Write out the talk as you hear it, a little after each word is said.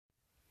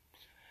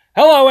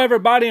Hello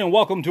everybody and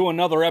welcome to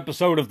another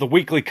episode of the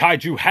Weekly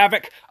Kaiju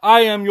Havoc. I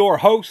am your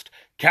host,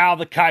 Cal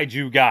the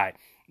Kaiju Guy.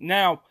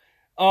 Now,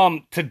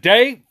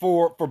 today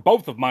for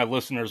both of my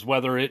listeners,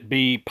 whether it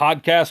be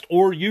podcast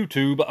or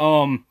YouTube,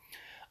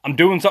 I'm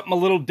doing something a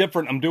little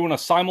different. I'm doing a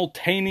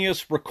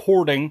simultaneous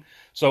recording.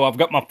 So I've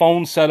got my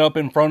phone set up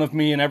in front of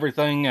me and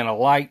everything and a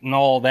light and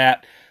all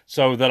that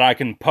so that I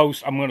can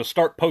post. I'm going to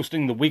start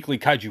posting the Weekly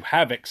Kaiju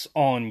Havocs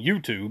on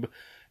YouTube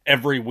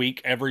every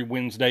week, every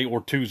Wednesday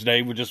or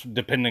Tuesday, just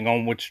depending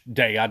on which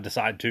day I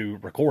decide to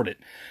record it,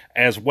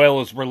 as well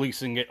as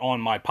releasing it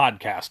on my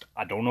podcast.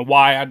 I don't know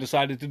why I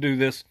decided to do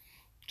this,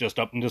 just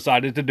up and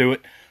decided to do it.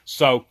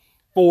 So,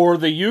 for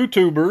the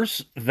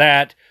YouTubers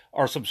that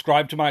are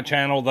subscribed to my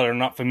channel that are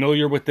not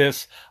familiar with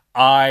this,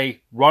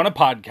 I run a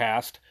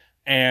podcast,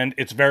 and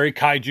it's very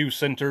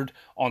kaiju-centered.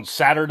 On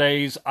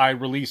Saturdays, I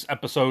release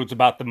episodes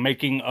about the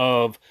making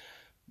of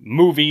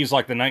movies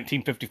like the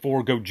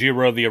 1954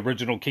 Gojira, the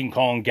original King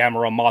Kong,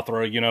 Gamera,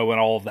 Mothra, and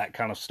all of that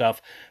kind of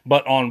stuff.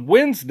 But on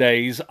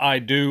Wednesdays, I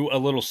do a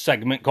little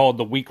segment called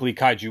the Weekly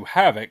Kaiju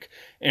Havoc,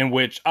 in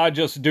which I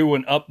just do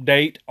an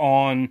update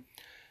on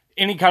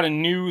any kind of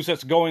news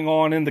that's going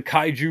on in the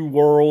kaiju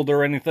world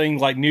or anything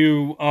like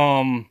new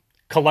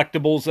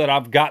collectibles that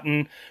I've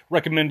gotten,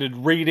 recommended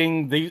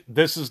reading.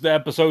 This is the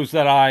episodes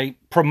that I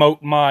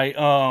promote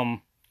my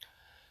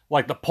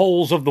like the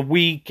polls of the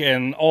week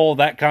and all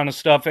that kind of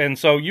stuff. And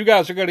so you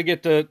guys are going to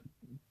get to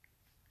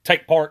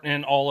take part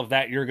in all of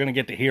that. You're going to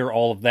get to hear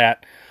all of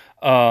that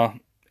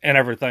and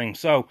everything.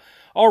 So,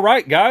 all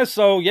right, guys.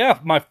 So, yeah,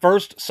 my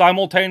first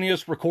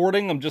simultaneous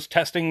recording. I'm just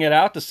testing it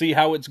out to see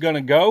how it's going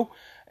to go.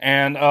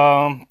 And,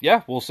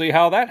 yeah, we'll see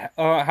how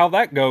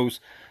that goes.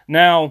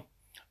 Now,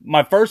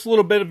 my first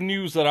little bit of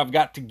news that I've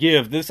got to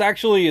give, this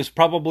actually is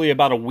probably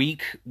about a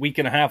week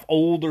and a half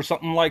old or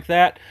something like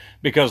that,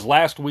 because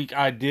last week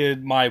I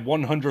did my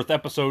 100th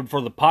episode for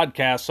the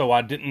podcast, so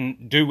I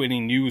didn't do any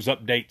news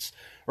updates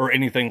or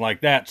anything like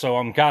that, so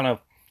I'm kind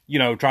of,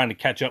 trying to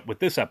catch up with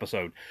this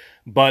episode.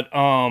 But,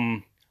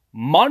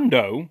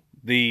 Mondo,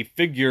 the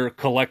figure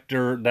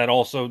collector that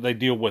also, they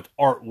deal with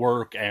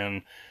artwork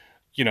and,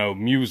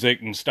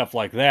 music and stuff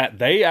like that,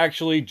 they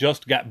actually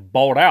just got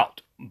bought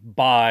out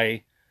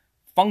by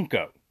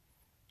Funko.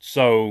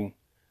 So,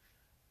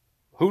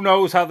 who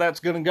knows how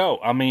that's going to go?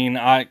 I mean,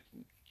 I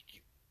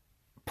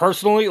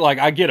personally,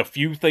 I get a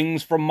few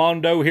things from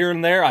Mondo here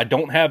and there. I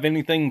don't have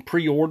anything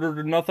pre-ordered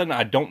or nothing.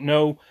 I don't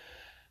know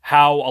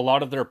how a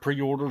lot of their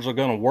pre-orders are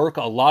going to work.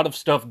 A lot of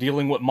stuff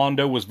dealing with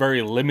Mondo was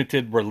very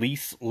limited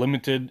release,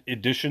 limited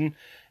edition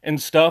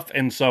and stuff.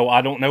 And so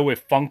I don't know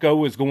if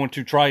Funko is going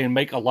to try and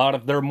make a lot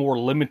of their more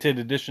limited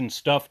edition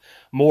stuff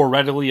more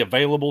readily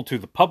available to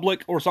the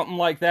public or something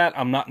like that.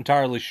 I'm not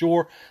entirely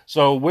sure.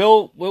 So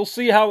we'll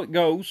see how it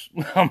goes.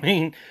 I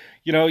mean,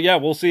 yeah,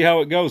 we'll see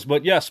how it goes.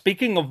 But yeah,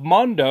 speaking of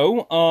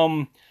Mondo,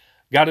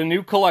 got a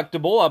new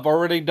collectible. I've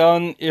already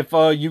done, if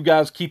you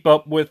guys keep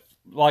up with,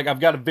 I've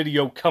got a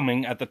video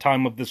coming at the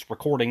time of this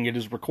recording. It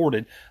is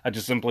recorded. I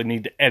just simply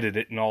need to edit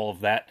it and all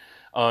of that.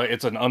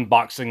 It's an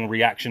unboxing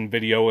reaction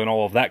video and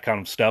all of that kind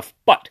of stuff.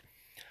 But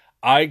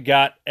I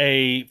got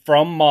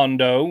from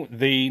Mondo,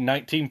 the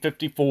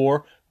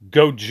 1954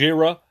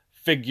 Gojira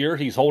figure.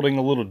 He's holding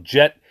a little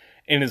jet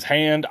in his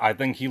hand. I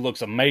think he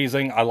looks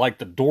amazing. I like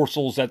the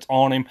dorsals that's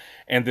on him.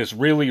 And this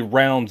really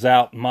rounds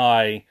out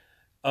my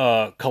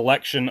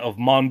collection of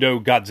Mondo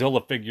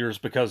Godzilla figures,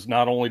 because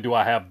not only do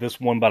I have this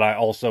one, but I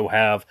also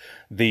have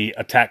the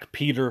Attack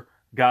Peter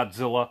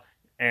Godzilla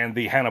and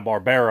the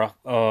Hanna-Barbera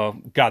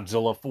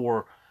Godzilla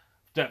for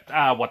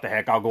what the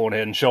heck, I'll go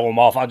ahead and show them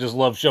off. I just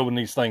love showing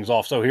these things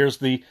off. So here's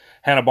the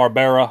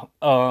Hanna-Barbera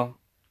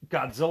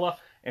Godzilla,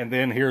 and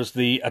then here's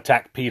the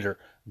Attack Peter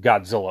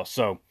Godzilla.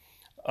 So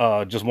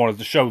just wanted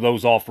to show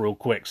those off real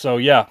quick. So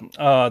yeah,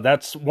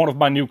 that's one of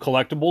my new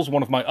collectibles.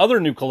 One of my other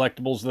new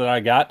collectibles that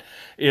I got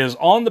is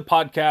on the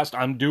podcast.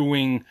 I'm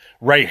doing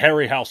Ray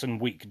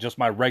Harryhausen Week, just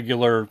my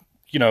regular,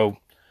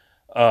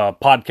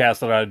 podcast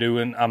that I do,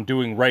 and I'm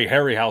doing Ray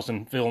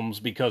Harryhausen films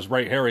because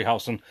Ray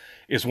Harryhausen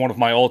is one of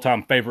my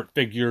all-time favorite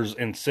figures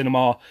in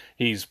cinema.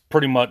 He's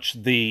pretty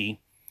much the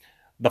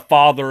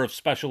father of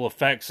special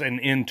effects, and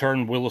in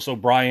turn, Willis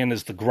O'Brien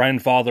is the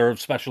grandfather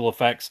of special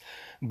effects.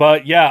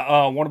 But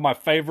yeah, one of my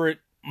favorite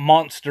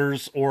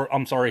monsters, or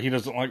I'm sorry, he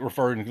doesn't like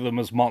referring to them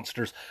as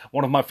monsters.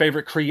 One of my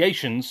favorite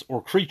creations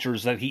or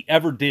creatures that he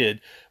ever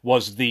did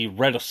was the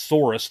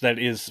Rhedosaurus that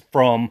is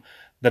from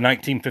the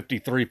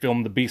 1953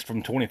 film, The Beast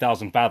from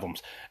 20,000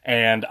 Fathoms.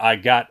 And I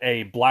got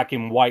a black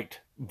and white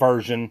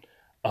version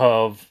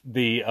of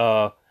the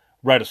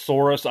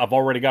Rhedosaurus. I've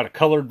already got a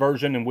colored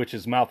version in which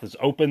his mouth is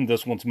open.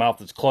 This one's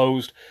mouth is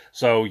closed.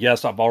 So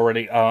yes, I've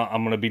already,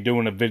 I'm going to be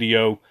doing a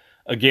video.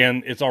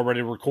 Again, it's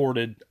already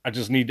recorded. I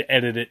just need to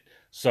edit it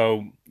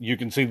so you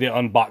can see the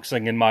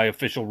unboxing and my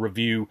official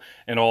review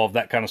and all of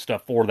that kind of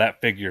stuff for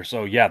that figure.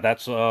 So yeah,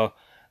 that's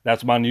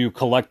my new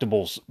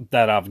collectibles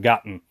that I've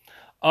gotten.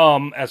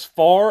 As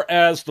far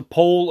as the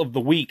poll of the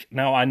week,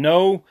 now I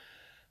know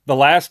the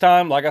last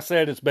time, like I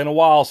said, it's been a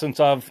while since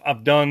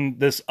I've done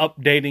this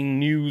updating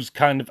news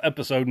kind of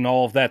episode and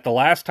all of that. The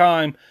last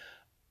time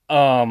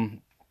I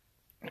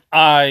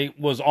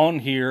was on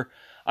here,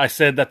 I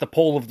said that the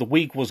poll of the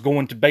week was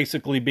going to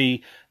basically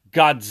be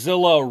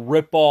Godzilla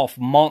rip-off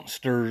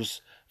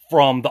monsters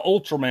from the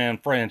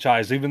Ultraman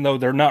franchise, even though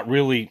they're not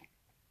really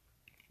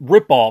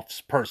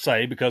rip-offs per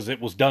se, because it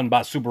was done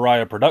by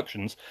Tsuburaya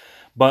Productions.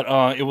 But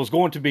it was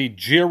going to be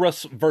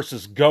Jiras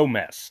versus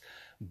Gomez.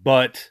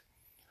 But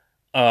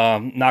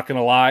not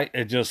gonna lie,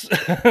 it just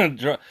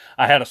I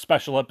had a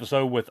special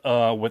episode with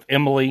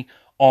Emily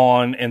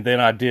on, and then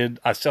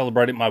I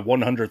celebrated my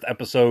 100th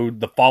episode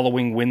the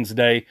following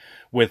Wednesday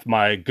with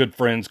my good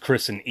friends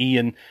Chris and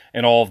Ian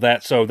and all of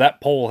that. So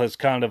that poll has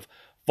kind of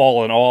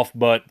fallen off,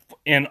 but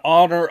in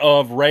honor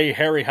of Ray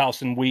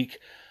Harryhausen week,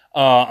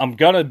 I'm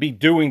gonna be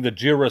doing the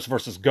Jiras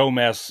versus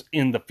Gomez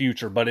in the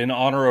future, but in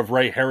honor of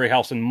Ray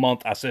Harryhausen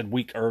month, I said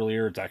week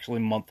earlier, it's actually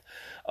month.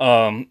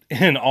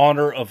 In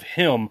honor of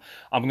him,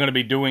 I'm gonna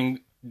be doing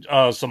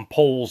some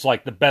polls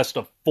like the best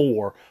of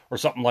 4 or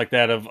something like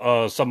that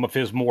of some of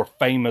his more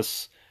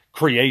famous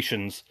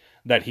creations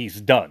that he's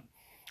done.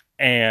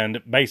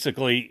 And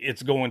basically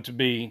it's going to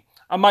be,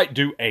 I might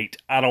do 8.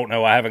 I don't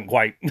know. I haven't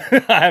quite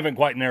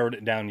narrowed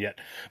it down yet.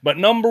 But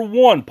number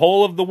 1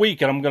 poll of the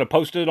week, and I'm going to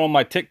post it on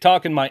my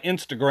TikTok and my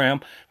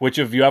Instagram, which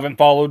if you haven't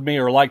followed me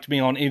or liked me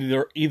on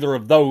either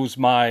of those,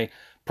 my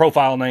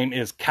profile name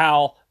is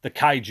Cal the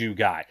Kaiju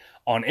Guy.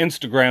 On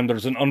Instagram,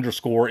 there's an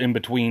underscore in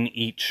between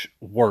each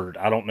word.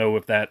 I don't know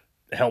if that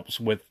helps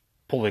with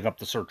pulling up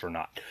the search or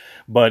not.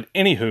 But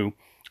anywho,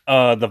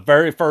 the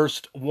very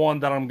first one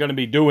that I'm going to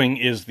be doing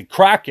is the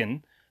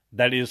Kraken.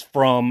 That is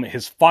from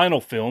his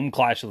final film,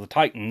 Clash of the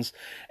Titans.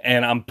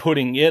 And I'm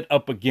putting it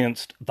up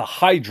against the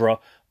Hydra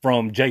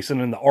from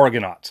Jason and the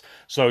Argonauts.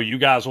 So you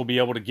guys will be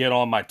able to get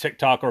on my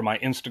TikTok or my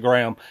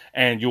Instagram,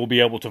 and you'll be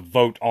able to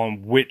vote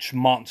on which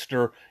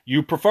monster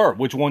you prefer,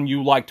 which one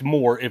you liked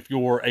more if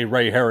you're a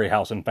Ray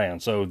Harryhausen fan.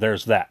 So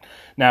there's that.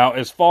 Now,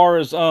 as far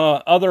as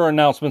other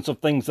announcements of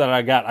things that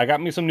I got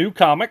me some new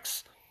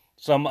comics,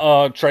 some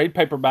trade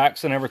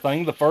paperbacks and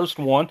everything. The first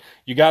one,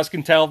 you guys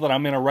can tell that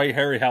I'm in a Ray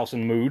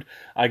Harryhausen mood.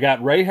 I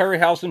got Ray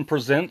Harryhausen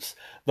Presents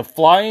The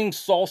Flying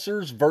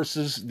Saucers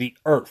versus the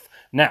Earth.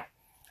 Now,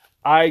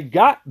 I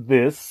got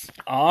this.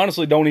 I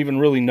honestly don't even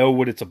really know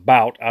what it's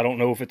about. I don't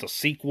know if it's a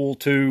sequel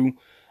to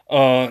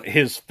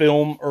his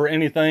film or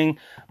anything,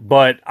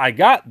 but I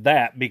got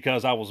that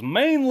because I was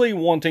mainly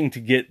wanting to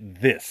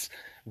get this,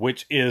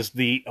 which is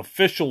the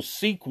official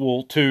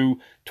sequel to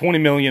 20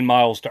 Million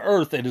Miles to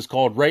Earth. It is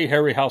called Ray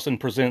Harryhausen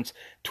Presents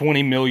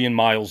 20 Million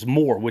Miles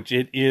More, which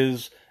it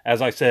is,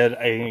 as I said,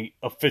 a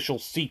official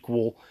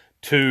sequel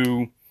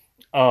to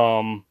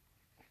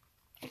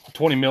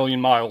 20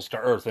 Million Miles to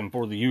Earth. And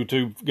for the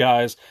YouTube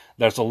guys,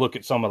 that's a look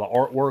at some of the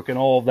artwork and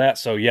all of that.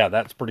 So yeah,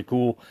 that's pretty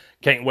cool.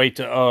 Can't wait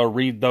to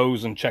read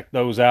those and check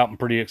those out. I'm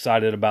pretty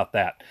excited about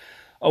that.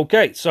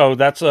 Okay, so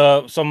that's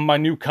some of my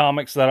new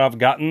comics that I've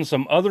gotten.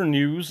 Some other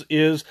news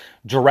is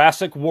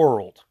Jurassic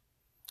World.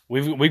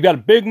 We've got a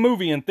big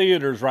movie in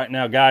theaters right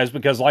now, guys,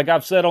 because like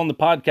I've said on the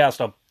podcast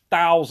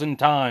 1,000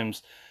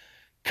 times,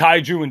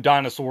 kaiju and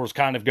dinosaurs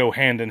kind of go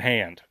hand in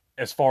hand.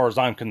 As far as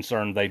I'm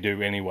concerned, they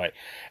do anyway.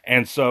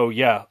 And so,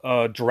 yeah,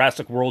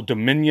 Jurassic World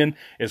Dominion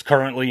is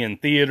currently in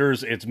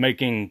theaters. It's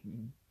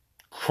making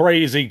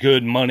crazy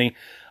good money.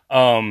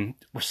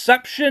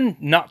 Reception,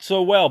 not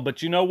so well.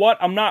 But you know what?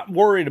 I'm not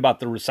worried about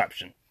the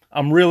reception.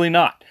 I'm really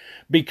not.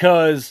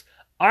 Because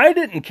I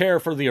didn't care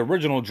for the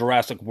original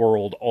Jurassic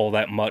World all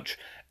that much.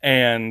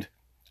 And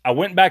I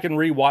went back and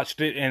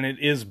rewatched it, and it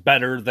is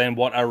better than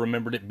what I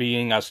remembered it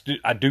being.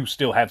 I do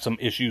still have some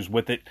issues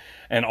with it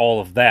and all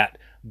of that.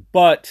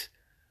 But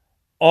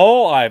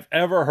all I've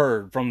ever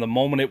heard from the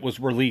moment it was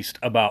released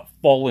about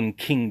Fallen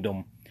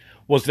Kingdom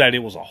was that it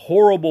was a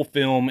horrible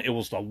film. It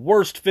was the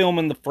worst film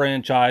in the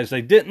franchise.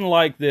 They didn't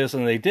like this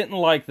and they didn't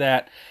like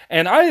that.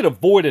 And I had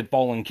avoided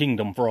Fallen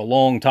Kingdom for a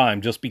long time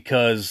just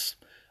because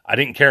I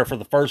didn't care for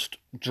the first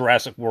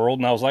Jurassic World.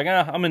 And I was like,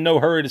 I'm in no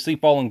hurry to see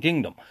Fallen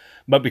Kingdom.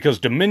 But because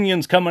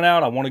Dominion's coming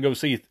out, I want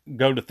to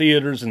go to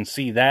theaters and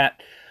see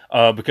that.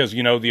 Because,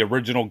 you know, the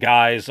original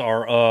guys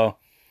are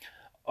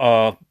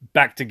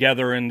back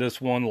together in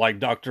this one, like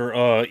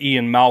Dr.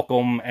 Ian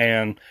Malcolm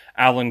and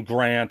Alan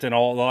Grant and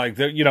all, like,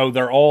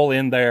 they're all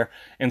in there.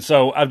 And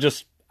so I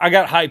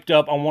got hyped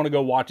up. I want to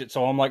go watch it.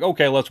 So I'm like,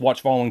 okay, let's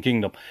watch Fallen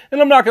Kingdom.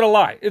 And I'm not going to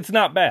lie, it's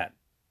not bad.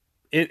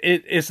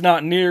 It's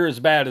not near as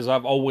bad as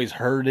I've always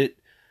heard it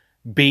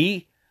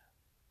be.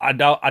 I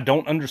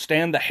don't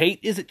understand the hate.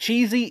 Is it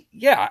cheesy?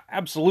 Yeah,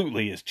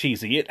 absolutely it's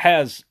cheesy. It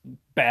has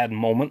bad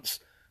moments.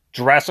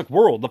 Jurassic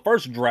World, the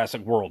first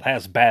Jurassic World,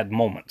 has bad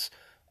moments.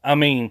 I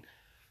mean,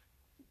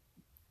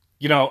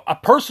 you know,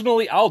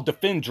 I'll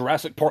defend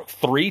Jurassic Park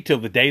 3 till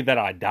the day that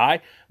I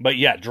die. But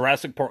yeah,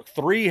 Jurassic Park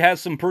 3 has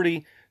some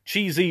pretty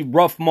cheesy,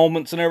 rough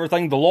moments and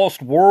everything. The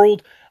Lost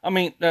World, I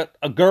mean,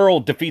 a girl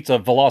defeats a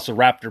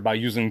velociraptor by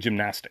using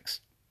gymnastics.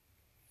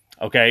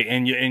 Okay,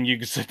 and you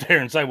can sit there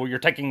and say, well, you're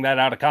taking that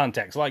out of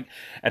context. Like,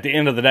 at the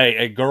end of the day,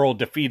 a girl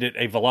defeated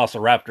a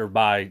velociraptor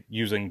by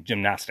using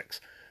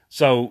gymnastics.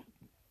 So,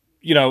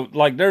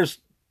 like,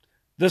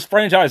 this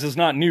franchise is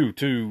not new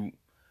to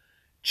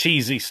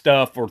cheesy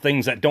stuff or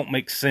things that don't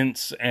make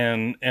sense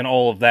and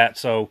all of that.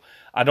 So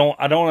I don't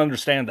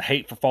understand the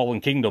hate for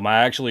Fallen Kingdom. I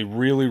actually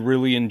really,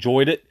 really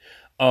enjoyed it.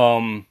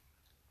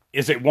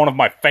 Is it one of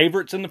my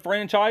favorites in the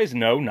franchise?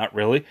 No, not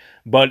really.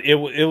 But it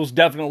was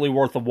definitely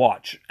worth a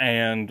watch,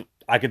 and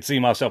I could see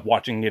myself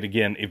watching it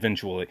again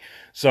eventually.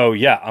 So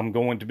yeah, I'm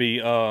going to be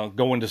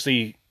going to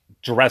see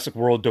Jurassic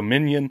World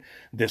Dominion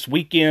this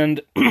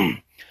weekend,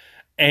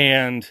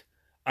 and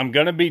I'm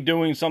going to be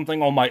doing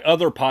something on my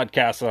other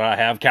podcast that I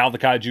have, Cal the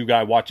Kaiju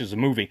Guy Watches a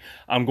Movie.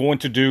 I'm going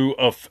to do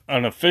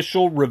an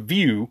official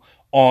review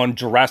on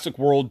Jurassic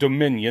World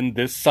Dominion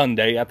this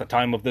Sunday at the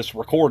time of this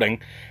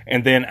recording.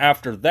 And then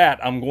after that,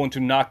 I'm going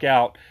to knock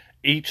out,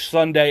 each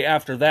Sunday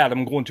after that,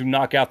 I'm going to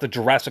knock out the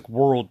Jurassic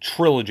World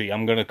trilogy.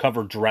 I'm going to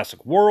cover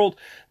Jurassic World,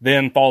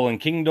 then Fallen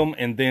Kingdom,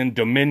 and then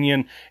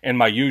Dominion, and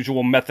my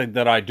usual method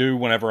that I do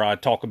whenever I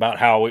talk about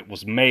how it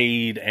was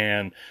made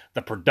and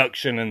the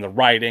production and the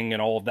writing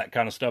and all of that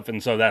kind of stuff.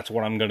 And so that's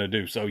what I'm going to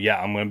do. So yeah,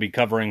 I'm going to be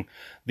covering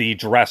the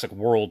Jurassic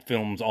World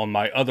films on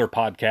my other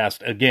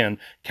podcast. Again,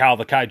 Cal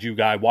the Kaiju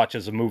Guy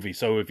Watches a Movie.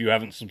 So if you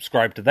haven't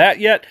subscribed to that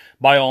yet,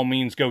 by all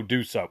means, go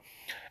do so.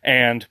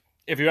 And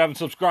if you haven't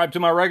subscribed to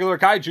my regular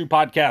Kaiju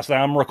podcast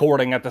that I'm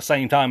recording at the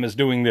same time as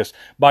doing this,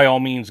 by all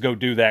means, go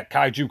do that.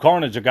 Kaiju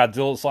Carnage, a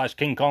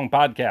Godzilla/King Kong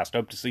podcast.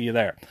 Hope to see you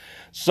there.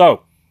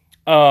 So,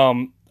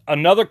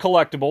 another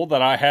collectible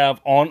that I have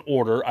on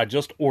order, I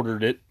just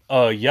ordered it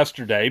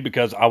yesterday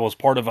because I was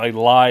part of a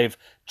live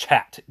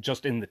chat,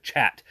 just in the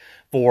chat,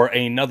 for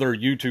another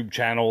YouTube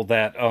channel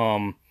that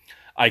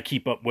I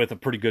keep up with a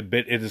pretty good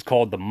bit. It is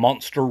called The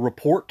Monster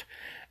Report,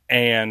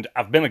 and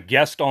I've been a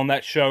guest on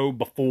that show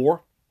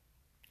before.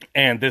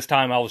 And this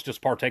time I was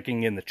just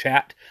partaking in the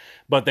chat.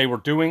 But they were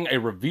doing a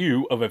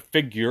review of a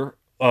figure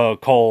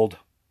called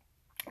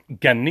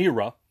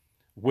Ganira,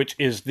 which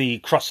is the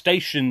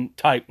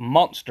crustacean-type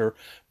monster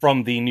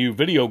from the new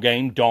video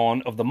game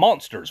Dawn of the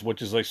Monsters,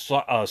 which is a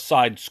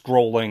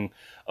side-scrolling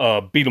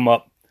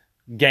beat-em-up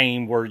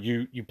game where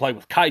you play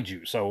with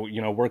kaiju. So,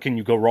 where can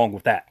you go wrong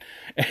with that?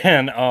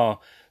 And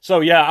so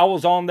yeah, I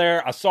was on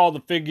there. I saw the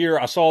figure.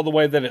 I saw the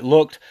way that it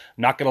looked.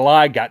 Not gonna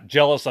lie, got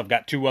jealous. I've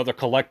got two other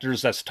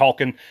collectors that's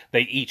talking.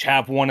 They each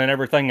have one and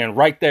everything. And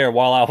right there,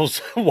 while I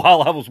was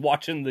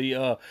watching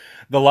the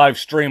live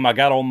stream, I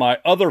got on my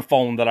other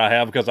phone that I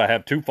have, because I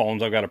have two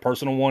phones. I've got a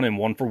personal one and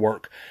one for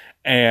work.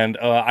 And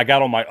I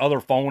got on my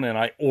other phone and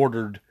I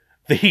ordered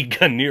the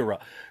Ganira.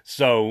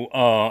 So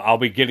I'll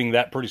be getting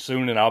that pretty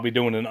soon, and I'll be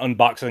doing an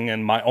unboxing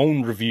and my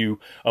own review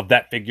of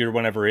that figure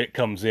whenever it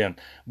comes in.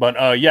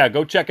 But yeah,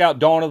 go check out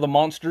Dawn of the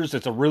Monsters.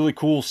 It's a really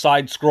cool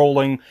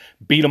side-scrolling,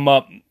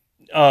 beat-em-up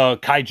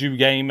kaiju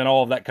game and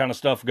all of that kind of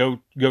stuff.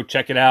 Go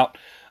check it out.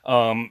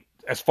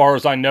 As far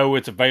as I know,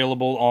 it's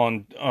available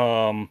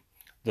on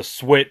the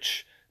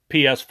Switch,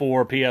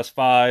 PS4,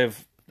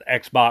 PS5,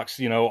 Xbox,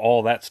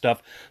 all that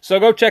stuff. So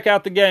go check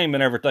out the game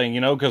and everything,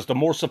 because the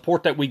more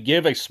support that we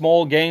give a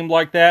small game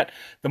like that,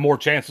 the more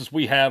chances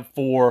we have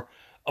for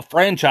a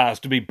franchise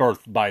to be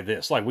birthed by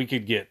this. Like, we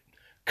could get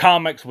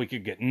comics, we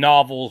could get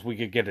novels, we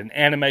could get an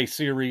anime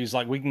series,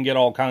 like, we can get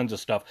all kinds of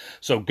stuff.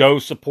 So go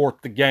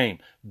support the game.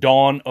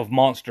 Dawn of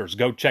Monsters.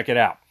 Go check it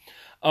out.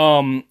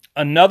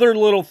 Another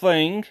little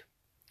thing,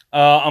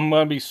 I'm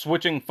going to be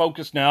switching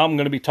focus now. I'm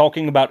going to be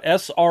talking about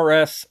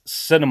SRS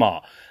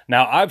Cinema.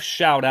 Now, I've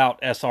shouted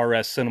out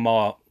SRS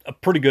Cinema a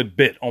pretty good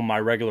bit on my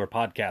regular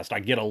podcast. I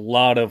get a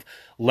lot of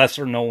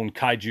lesser-known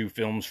kaiju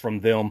films from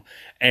them,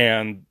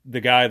 and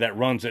the guy that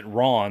runs it,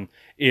 Ron,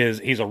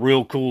 he's a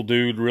real cool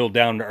dude, real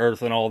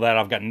down-to-earth and all that.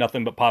 I've got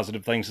nothing but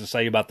positive things to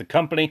say about the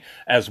company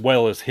as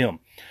well as him.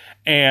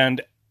 And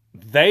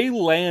they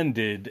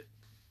landed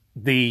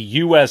the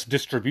U.S.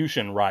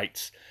 distribution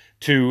rights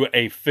to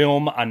a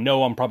film. I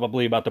know I'm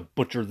probably about to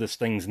butcher this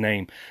thing's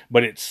name,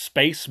 but it's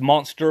Space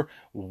Monster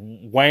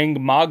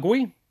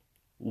Wangmagwi.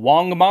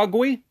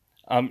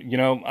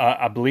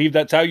 I believe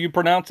that's how you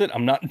pronounce it.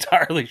 I'm not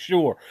entirely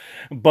sure.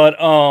 But,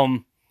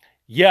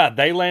 yeah,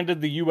 they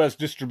landed the U.S.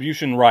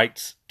 distribution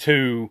rights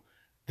to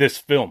this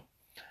film.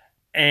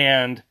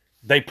 And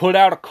they put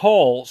out a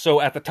call.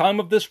 So at the time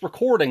of this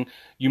recording,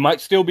 you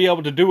might still be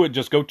able to do it.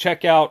 Just go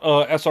check out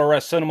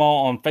SRS Cinema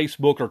on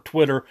Facebook or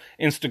Twitter,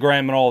 Instagram,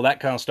 and all that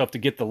kind of stuff to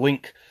get the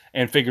link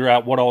and figure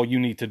out what all you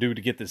need to do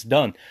to get this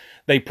done.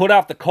 They put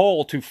out the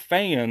call to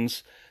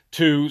fans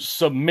to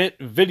submit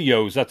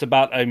videos. That's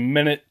about a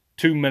minute,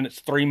 2 minutes,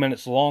 3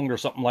 minutes long or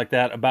something like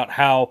that, about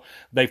how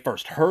they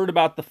first heard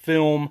about the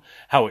film,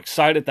 how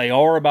excited they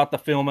are about the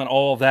film and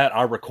all of that.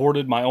 I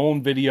recorded my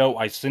own video.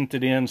 I sent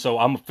it in, so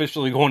I'm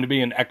officially going to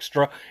be an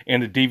extra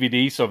in a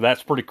DVD, so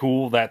that's pretty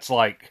cool. That's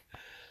like,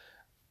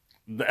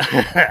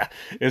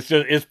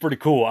 it's pretty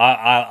cool.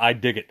 I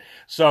dig it.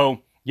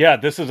 So, yeah,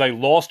 this is a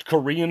lost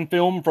Korean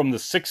film from the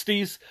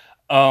 60s.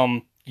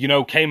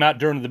 came out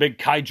during the big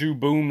kaiju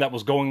boom that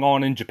was going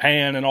on in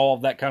Japan and all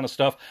of that kind of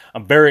stuff.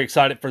 I'm very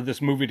excited for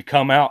this movie to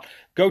come out.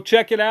 Go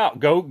check it out.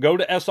 Go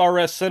to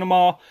SRS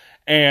Cinema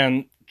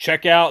and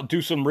check out,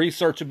 do some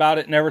research about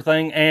it and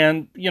everything,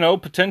 and,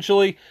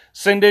 potentially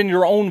send in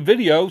your own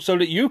video so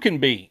that you can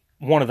be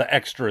one of the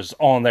extras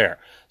on there.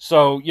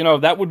 So,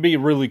 that would be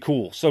really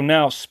cool. So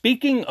now,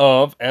 speaking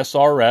of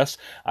SRS,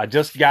 I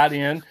just got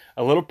in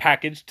a little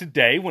package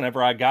today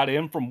whenever I got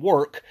in from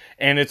work,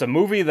 and it's a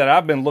movie that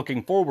I've been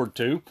looking forward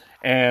to,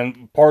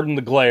 and pardon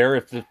the glare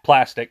if it's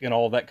plastic and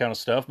all that kind of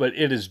stuff, but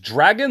it is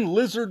Dragon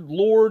Lizard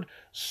Lord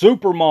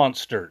Super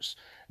Monsters.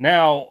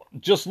 Now,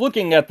 just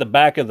looking at the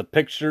back of the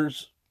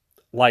pictures,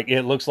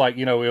 it looks like,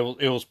 it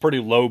was pretty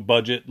low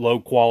budget, low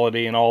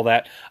quality and all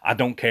that. I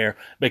don't care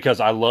because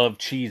I love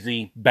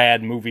cheesy,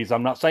 bad movies.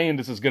 I'm not saying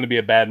this is going to be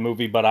a bad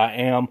movie, but I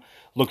am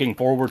looking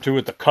forward to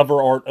it. The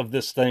cover art of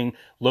this thing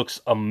looks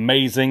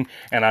amazing.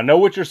 And I know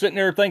what you're sitting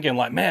there thinking,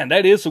 man,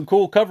 that is some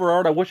cool cover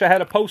art. I wish I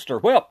had a poster.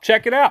 Well,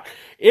 check it out.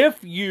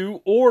 If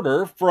you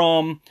order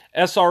from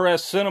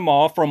SRS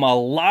Cinema from a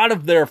lot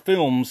of their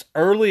films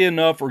early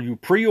enough, or you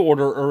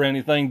pre-order or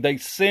anything, they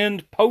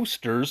send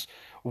posters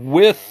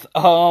with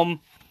the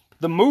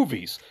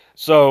movies.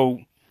 So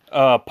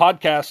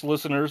podcast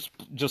listeners,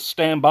 just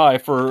stand by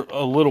for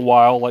a little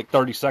while, like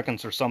 30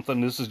 seconds or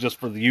something. This is just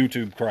for the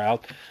YouTube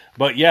crowd.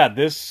 But yeah,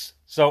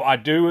 so I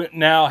do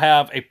now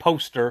have a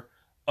poster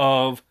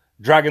of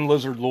Dragon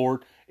Lizard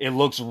Lord. It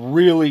looks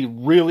really,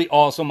 really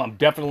awesome. I'm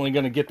definitely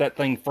going to get that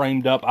thing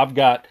framed up. I've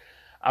got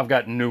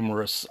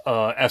numerous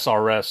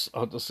SRS.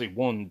 Let's see,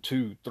 1,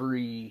 2,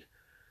 3,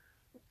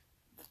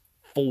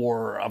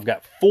 4. I've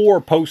got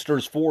 4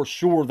 posters for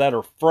sure that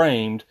are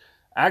framed.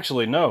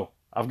 Actually, no.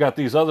 I've got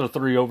these other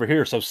 3 over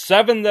here. So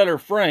 7 that are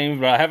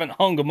framed, but I haven't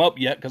hung them up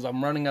yet because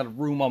I'm running out of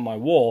room on my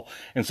wall.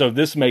 And so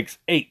this makes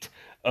 8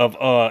 of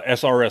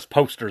SRS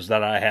posters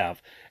that I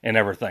have and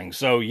everything.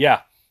 So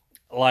yeah,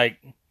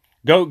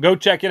 go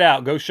check it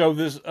out. Go show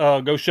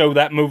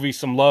that movie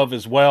some love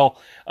as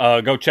well.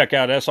 Go check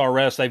out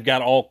SRS. They've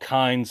got all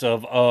kinds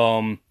of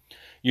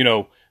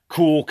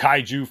cool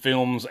kaiju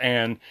films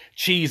and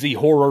cheesy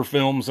horror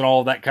films and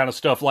all that kind of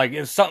stuff.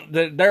 It's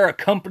something, they're a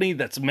company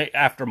that's made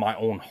after my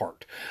own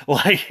heart.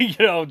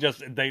 I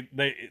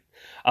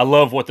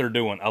love what they're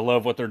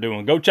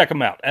doing. Go check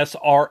them out.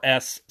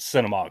 SRS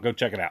Cinema. Go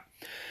check it out.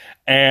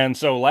 And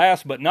so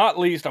last but not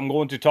least, I'm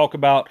going to talk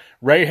about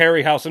Ray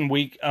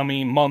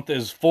Harryhausen month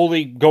is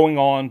fully going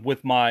on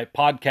with my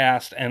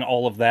podcast and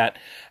all of that.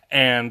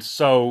 And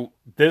so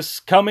this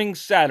coming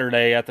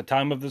Saturday, at the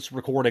time of this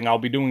recording, I'll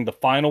be doing the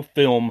final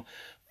film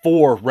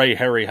for Ray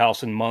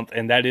Harryhausen month,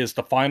 and that is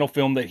the final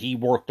film that he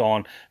worked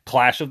on,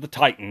 Clash of the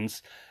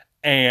Titans.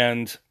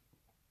 And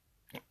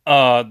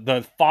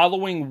the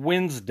following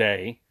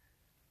Wednesday,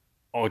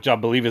 which I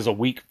believe is a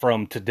week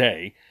from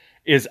today,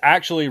 is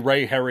actually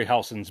Ray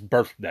Harryhausen's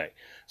birthday.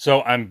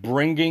 So I'm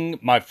bringing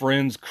my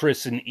friends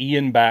Chris and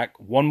Ian back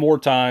one more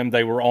time.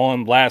 They were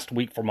on last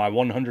week for my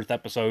 100th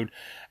episode,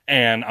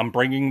 and I'm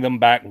bringing them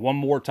back one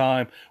more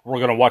time. We're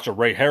going to watch a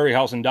Ray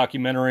Harryhausen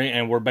documentary,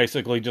 and we're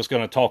basically just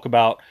going to talk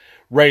about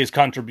Ray's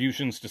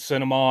contributions to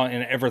cinema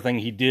and everything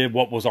he did.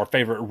 What was our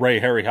favorite Ray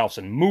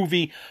Harryhausen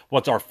movie?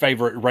 What's our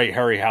favorite Ray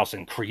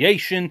Harryhausen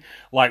creation?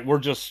 We're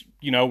just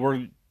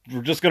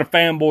going to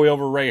fanboy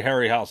over Ray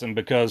Harryhausen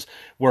because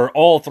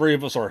all 3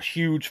 of us are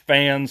huge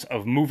fans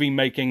of movie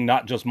making,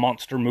 not just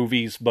monster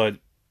movies, but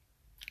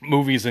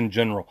movies in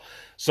general.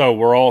 So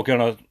we're all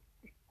going to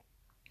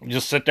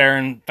just sit there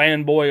and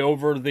fanboy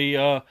over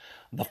the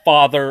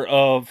father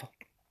of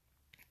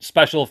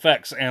special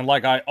effects. And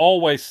like I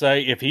always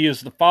say, if he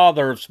is the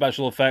father of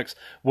special effects,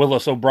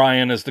 Willis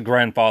O'Brien is the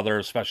grandfather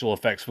of special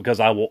effects, because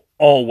I will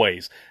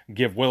always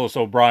give Willis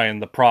O'Brien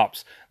the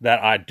props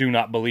that I do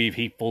not believe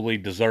he fully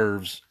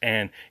deserves,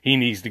 and he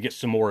needs to get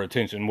some more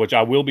attention, which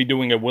I will be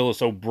doing a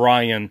Willis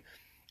O'Brien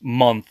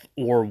month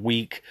or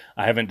week.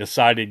 I haven't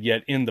decided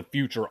yet in the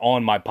future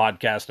on my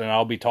podcast, and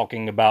I'll be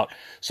talking about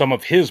some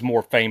of his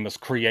more famous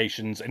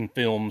creations and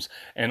films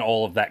and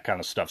all of that kind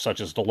of stuff, such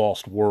as The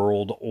Lost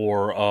World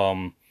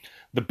or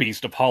The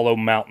Beast of Hollow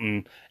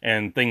Mountain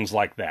and things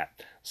like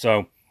that.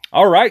 So,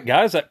 all right,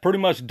 guys, that pretty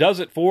much does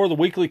it for the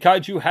Weekly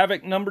Kaiju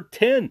Havoc number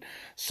 10.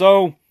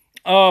 So,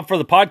 for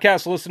the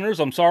podcast listeners,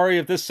 I'm sorry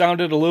if this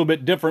sounded a little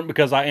bit different,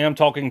 because I am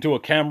talking to a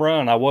camera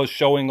and I was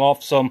showing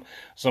off some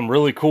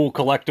really cool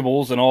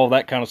collectibles and all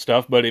that kind of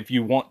stuff. But if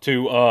you want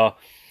to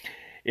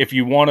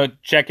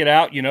check it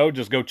out,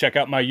 just go check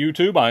out my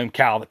YouTube. I'm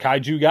Cal the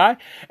Kaiju Guy.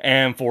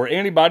 And for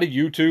anybody,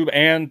 YouTube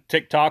and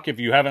TikTok, if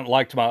you haven't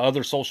liked my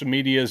other social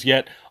medias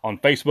yet, on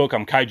Facebook,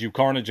 I'm Kaiju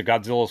Carnage, a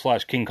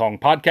Godzilla/King Kong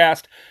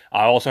podcast.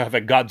 I also have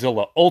a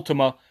Godzilla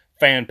Ultima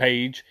fan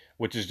page,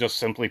 which is just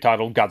simply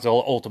titled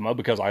Godzilla Ultima,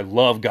 because I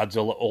love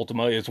Godzilla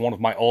Ultima. It's one of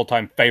my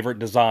all-time favorite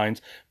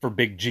designs for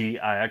Big G.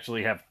 I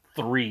actually have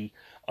 3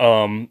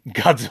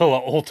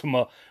 Godzilla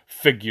Ultima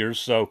figures,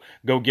 so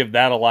go give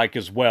that a like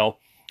as well.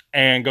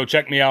 And go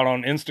check me out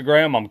on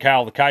Instagram. I'm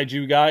Cal the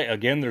Kaiju Guy.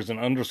 Again, there's an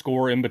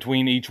underscore in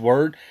between each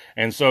word.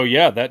 And so,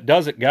 yeah, that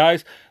does it,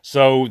 guys.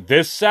 So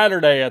this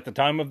Saturday, at the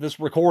time of this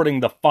recording,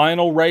 the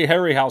final Ray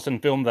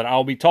Harryhausen film that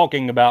I'll be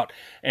talking about.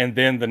 And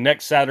then the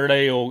next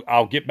Saturday,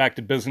 I'll get back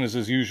to business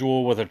as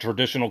usual with a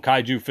traditional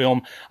kaiju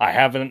film. I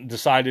haven't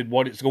decided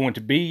what it's going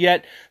to be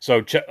yet.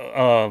 So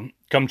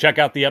come check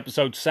out the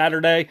episode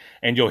Saturday,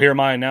 and you'll hear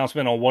my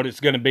announcement on what it's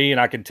going to be,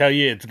 and I can tell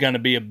you it's going to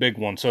be a big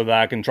one so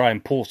that I can try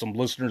and pull some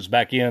listeners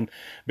back in,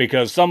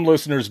 because some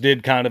listeners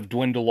did kind of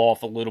dwindle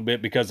off a little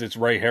bit because it's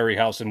Ray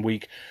Harryhausen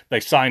week. They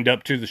signed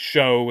up to the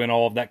show and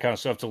all of that kind of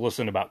stuff to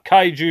listen about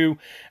kaiju,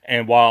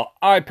 and while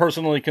I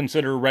personally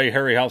consider Ray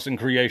Harryhausen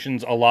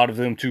creations, a lot of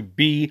them, to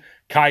be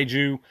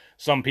kaiju,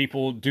 some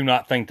people do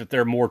not think that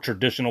they're more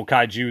traditional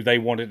kaiju. They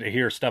wanted to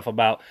hear stuff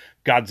about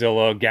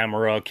Godzilla,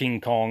 Gamera,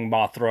 King Kong,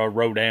 Mothra,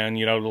 Rodan,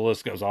 the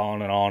list goes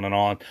on and on and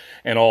on,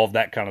 and all of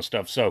that kind of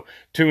stuff. So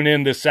tune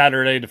in this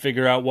Saturday to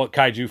figure out what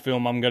kaiju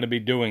film I'm going to be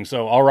doing.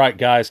 So, all right,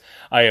 guys,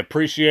 I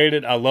appreciate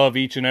it. I love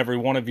each and every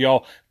one of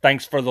y'all.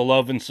 Thanks for the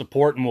love and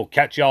support, and we'll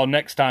catch y'all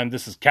next time.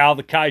 This is Cal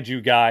the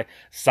Kaiju Guy,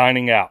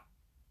 signing out.